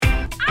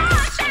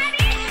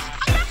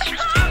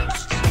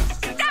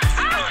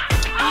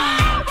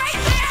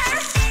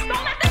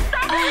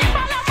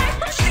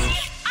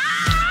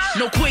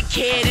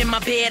kid in my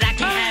bed, I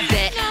can't have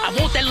that. I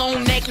want that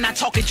long neck, not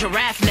talking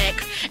giraffe neck.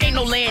 Ain't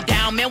no laying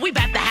down, man, we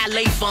bout to have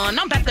lay fun.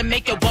 I'm about to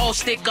make your balls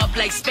stick up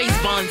like space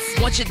buns.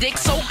 Want your dick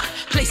soak?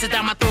 Place it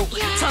down my throat.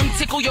 Tongue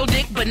tickle your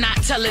dick, but not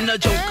telling a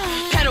joke.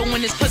 Pedal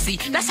in this pussy,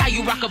 that's how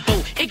you rock a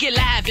boat. It get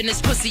live in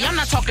this pussy, I'm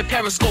not talking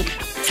periscope.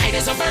 Tight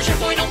as a virgin,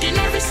 boy, don't get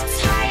nervous.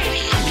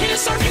 I'm here to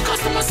serve you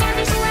customer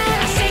service.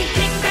 I say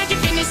dick back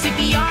if in the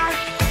CPR.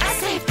 I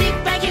say dick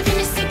back if in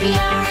the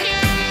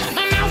CPR.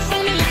 My mouth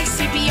on it like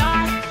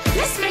CPR.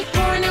 Let's make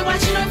porn and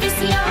watch it on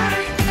VCR.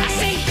 I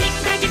say dick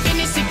back if in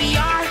the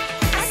CPR.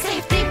 I say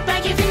dick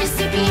back if in the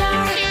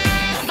CPR.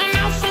 My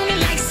mouth on it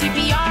like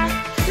CPR.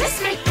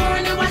 Let's make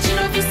porn and watch it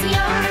on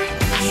VCR.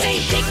 I say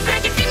dick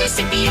back if in the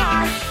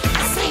CPR.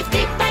 I say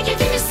dick back if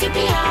in the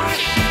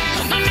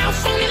CPR. My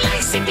mouth on it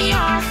like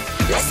CPR.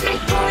 Let's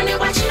make porn and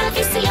watch it on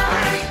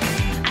VCR.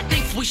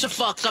 We should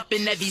fuck up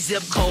in every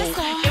zip code.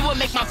 It would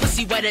make my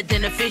pussy wetter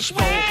than a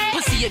fishbowl.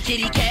 Pussy a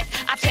kitty cat,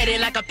 I pet it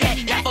like a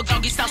pet. Got for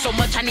doggy style so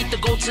much I need to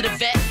go to the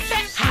vet.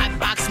 Hot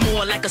box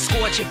more like a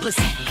scorching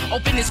pussy.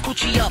 Open this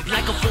coochie up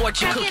like a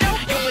fortune cookie.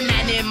 Your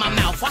banana in my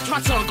mouth, watch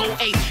my tongue go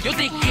ape. Your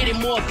dick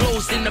getting more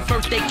blows than the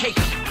birthday cake.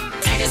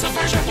 Tight as a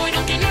virgin, boy,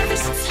 don't get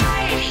nervous.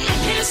 I'm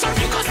here to serve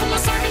you customer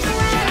service.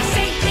 I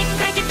say dick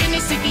back if in the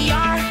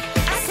CPR.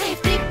 I say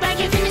dick back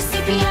if in the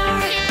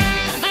CPR.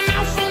 My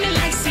mouth on it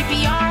like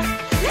CPR.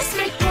 Let's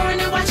make porn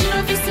and watch it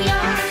on VCR.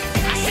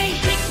 I say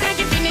dick back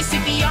if in the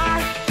CPR.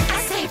 I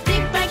say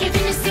dick back if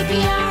in the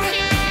CPR.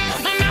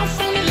 My mouth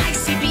on it like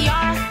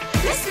CPR.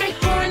 Let's make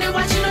porn and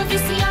watch it on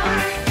VCR.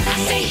 I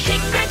say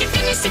dick back if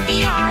in the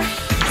CPR.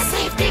 I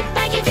say dick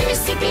back if in the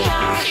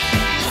CPR.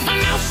 My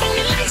mouth on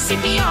it like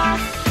CPR.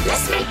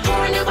 Let's make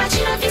porn and watch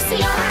it on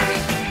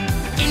VCR.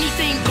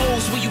 Anything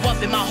goes when you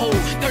up in my hole.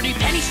 30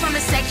 pennies from the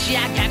sex,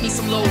 yeah, I got me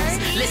some loads.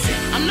 Listen,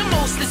 I'm the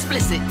most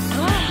explicit.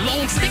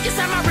 Long stick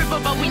inside my river,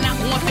 but we not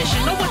going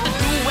fishing. Know what to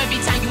do every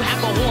time you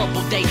have a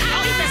horrible day.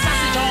 I'll eat that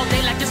sausage all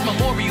day like it's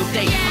Memorial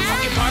Day. I'm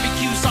talking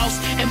barbecue sauce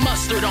and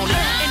mustard on it.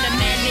 And the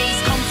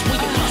mayonnaise comes when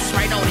you bust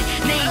right on it.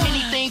 Name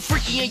anything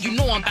freaky and you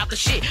know I'm about the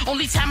shit.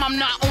 Only time I'm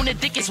not on the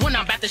dick is when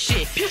I'm about the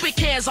shit. Pubic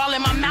hairs all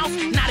in my mouth,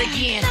 not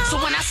again. So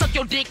when I suck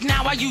your dick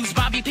now, I use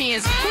bobby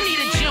pins. Who need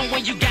a gym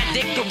when you got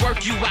dick to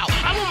work you out?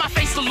 I want my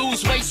face to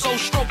lose weight, so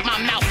stroke my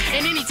mouth.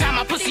 And anytime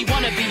my pussy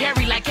wanna be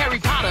hairy like Harry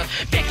Potter,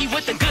 Becky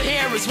with the good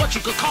hair is what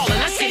you could call her.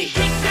 Let's get it.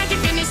 Dick back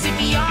if in the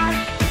CPR.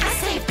 I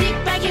say dick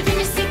back if in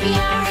the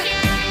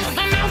CPR.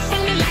 My mouth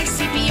on it like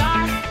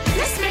CPR.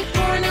 Let's make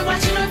porn and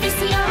watch it on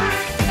VCR.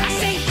 I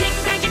say dick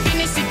back if in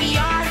the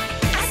CPR.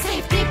 I say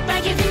dick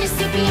back if in the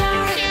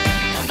CPR.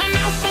 My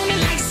mouth on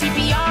it like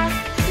CPR.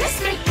 Let's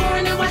make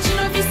porn and watch it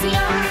on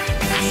VCR.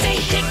 I say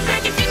dick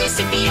back if in the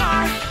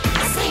CPR.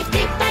 I say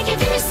dick back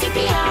if in the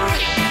CPR.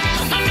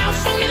 My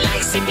mouth on it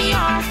like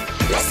CPR.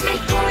 Let's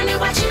make porn and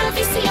watch it on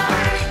VCR.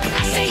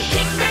 I say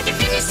dick back if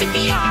in the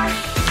CPR.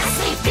 I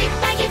say dick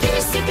back if in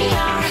the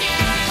CPR.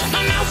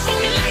 My mouth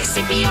on it like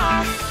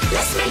CPR.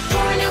 Let's make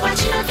porn and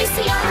watch it on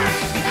VCR.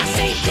 I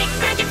say dick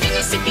back if in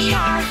the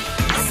CPR.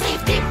 I say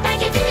dick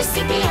back if in the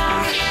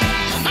CPR.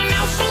 My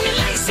mouth on it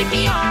like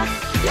CPR.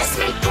 Let's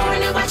make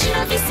porn and watch it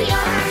on VCR.